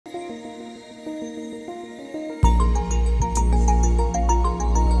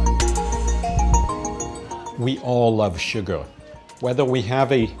We all love sugar. Whether we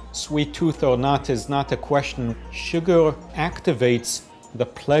have a sweet tooth or not is not a question. Sugar activates the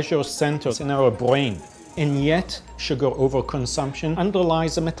pleasure centers in our brain. And yet, sugar overconsumption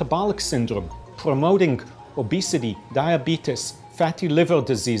underlies a metabolic syndrome, promoting obesity, diabetes, fatty liver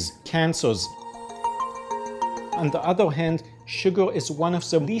disease, cancers. On the other hand, sugar is one of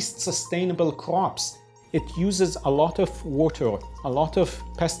the least sustainable crops. It uses a lot of water, a lot of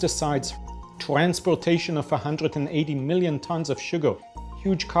pesticides, transportation of 180 million tons of sugar,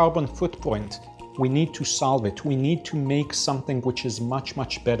 huge carbon footprint. We need to solve it. We need to make something which is much,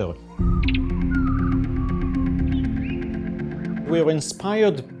 much better. We're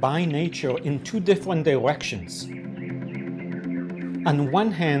inspired by nature in two different directions. On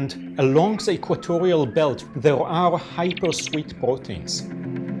one hand, along the equatorial belt, there are hypersweet proteins.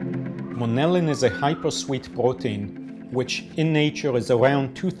 Monellin is a hypersweet protein which in nature is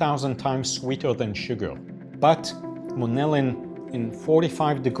around 2,000 times sweeter than sugar. But monellin, in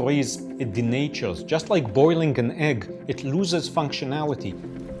 45 degrees, it denatures. Just like boiling an egg, it loses functionality.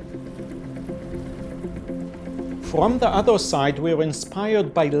 From the other side, we're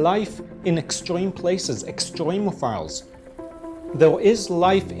inspired by life in extreme places, extremophiles. There is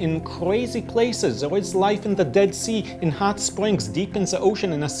life in crazy places. There is life in the Dead Sea, in hot springs, deep in the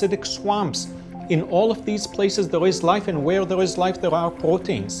ocean, in acidic swamps. In all of these places there is life, and where there is life there are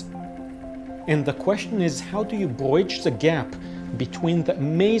proteins. And the question is, how do you bridge the gap between the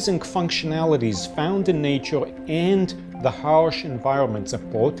amazing functionalities found in nature and the harsh environments, the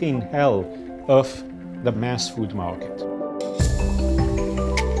protein hell of the mass food market?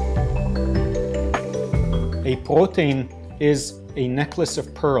 A protein is a necklace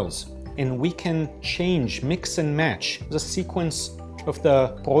of pearls, and we can change, mix and match the sequence of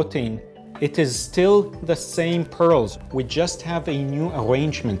the protein. It is still the same pearls, we just have a new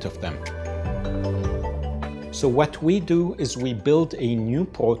arrangement of them. So what we do is we build a new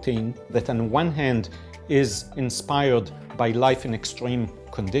protein that on one hand is inspired by life in extreme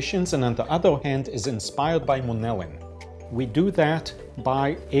conditions, and on the other hand is inspired by monellin. We do that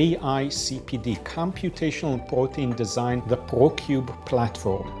by AI-CPD, Computational Protein Design, the ProCube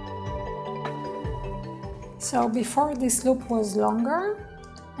platform. So before, this loop was longer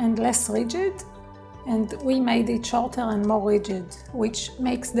and less rigid, and we made it shorter and more rigid, which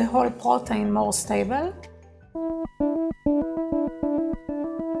makes the whole protein more stable.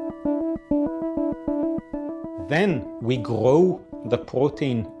 Then we grow the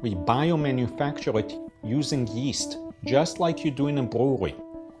protein, we biomanufacture it using yeast, just like you do in a brewery.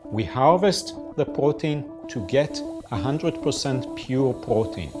 We harvest the protein to get 100% pure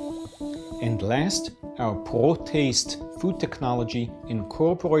protein. And last, our ProTaste food technology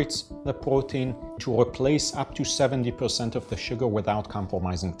incorporates the protein to replace up to 70% of the sugar without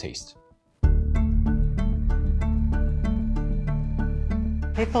compromising taste.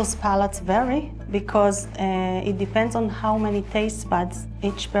 People's palates vary because it depends on how many taste buds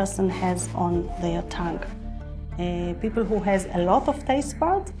each person has on their tongue. People who has a lot of taste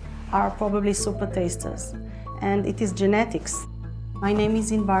buds are probably super tasters, and it is genetics. My name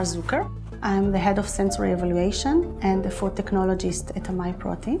is Inbar Zucker. I'm the head of sensory evaluation and the food technologist at Amai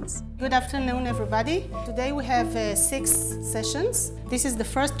Proteins. Good afternoon, everybody. Today we have 6 sessions. This is the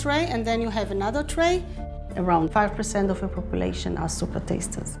first tray, and then you have another tray. Around 5% of the population are super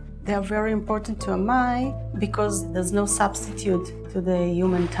tasters. They are very important to Amai because there's no substitute to the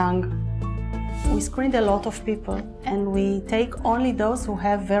human tongue. We screened a lot of people, and we take only those who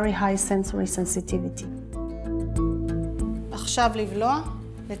have very high sensory sensitivity. עכשיו לבלוע,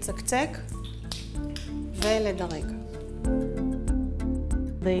 לצקצק ולדרג.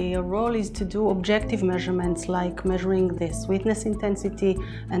 The role is to do objective measurements like measuring the sweetness intensity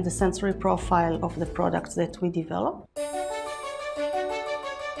and the sensory profile of the products that we develop.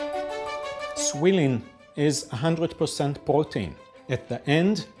 Swilling is 100% protein. At the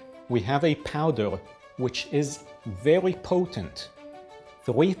end, we have a powder which is very potent,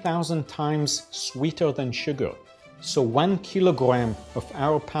 3,000 times sweeter than sugar. So 1 kilogram of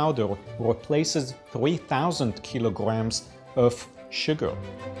our powder replaces 3,000 kilograms of sugar.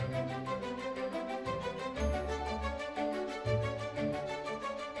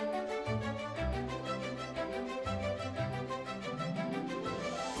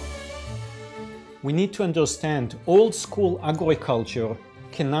 We need to understand old school agriculture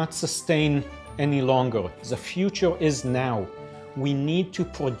cannot sustain any longer. The future is now. We need to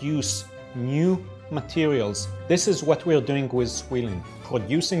produce new materials. This is what we're doing with swilling,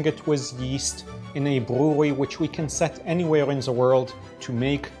 producing it with yeast in a brewery which we can set anywhere in the world to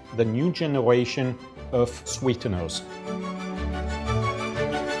make the new generation of sweeteners.